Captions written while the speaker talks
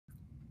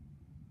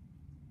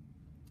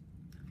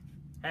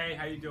Hey,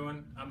 how you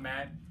doing? I'm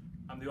Matt.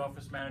 I'm the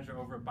office manager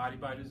over at Body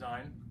by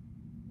Design,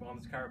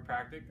 Wellness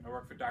Chiropractic. I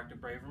work for Dr.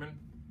 Braverman.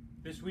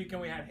 This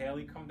weekend we had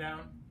Hailey come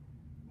down.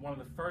 One of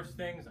the first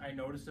things I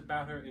noticed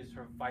about her is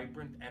her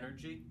vibrant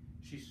energy.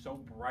 She's so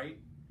bright.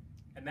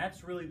 And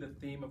that's really the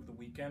theme of the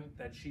weekend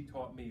that she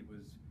taught me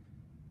was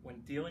when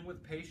dealing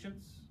with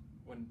patients,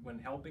 when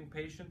helping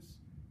patients,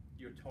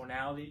 your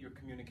tonality, your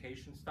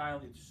communication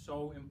style, it's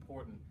so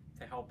important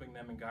to helping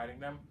them and guiding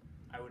them.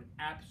 I would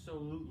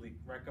absolutely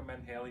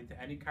recommend Hailey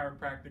to any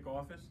chiropractic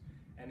office,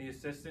 any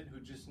assistant who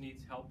just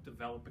needs help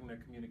developing their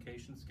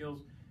communication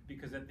skills,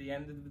 because at the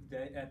end of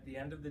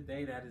the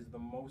day, that is the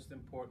most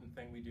important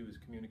thing we do is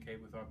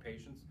communicate with our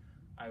patients.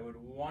 I would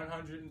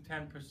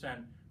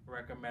 110%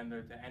 recommend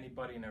her to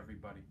anybody and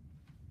everybody.